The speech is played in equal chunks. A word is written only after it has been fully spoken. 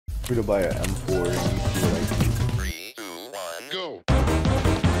I'm gonna buy an M4 and see what I can. 3, 2, 1, go!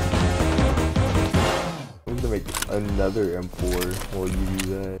 I'm gonna make another M4 while you do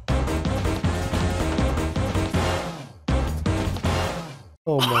that.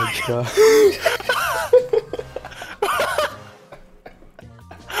 Oh my god.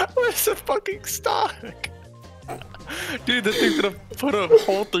 Where's the fucking stock? Dude, this thing's gonna put a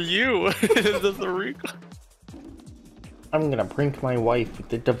hole through you. It doesn't recoil. I'm gonna prank my wife with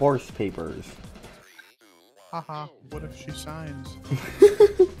the divorce papers. Haha, what if she signs?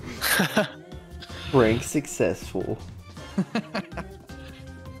 Prank successful.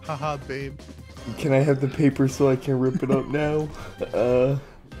 Haha, babe. Can I have the paper so I can rip it up now?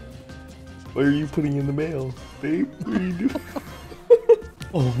 What are you putting in the mail? Babe, what are you doing?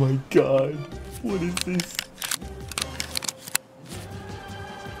 Oh my god. What is this?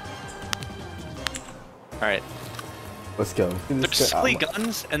 Alright. Let's go. There's silly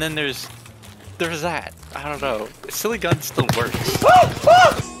guns, and then there's that. I don't know. Silly guns still works.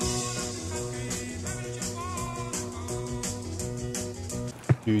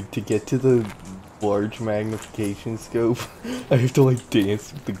 Dude, to get to the large magnification scope, I have to like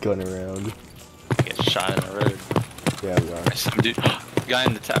dance with the gun around. Get shot in the road. Yeah, we are. Some dude, guy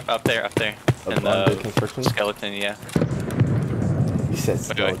in the top, up there. In the construction? Skeleton, yeah. He said Wait.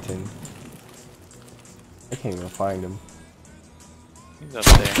 skeleton. I can't even find him. He's up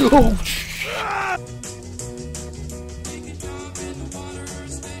there. Oh,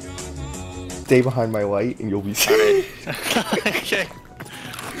 stay behind my light and you'll be safe. Okay.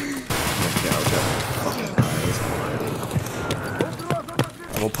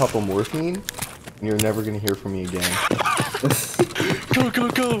 I'm gonna pop a morphine and you're never gonna hear from me again. Go, go,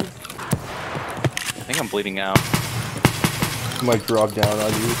 go! I think I'm bleeding out. I might drop down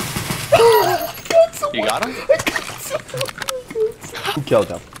on you. You got him? Who killed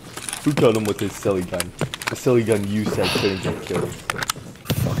him? Who killed him with his silly gun? The silly gun you said couldn't get killed.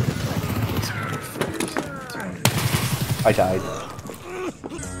 I died.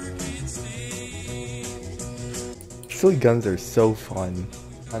 Silly guns are so fun.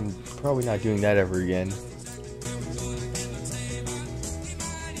 I'm probably not doing that ever again.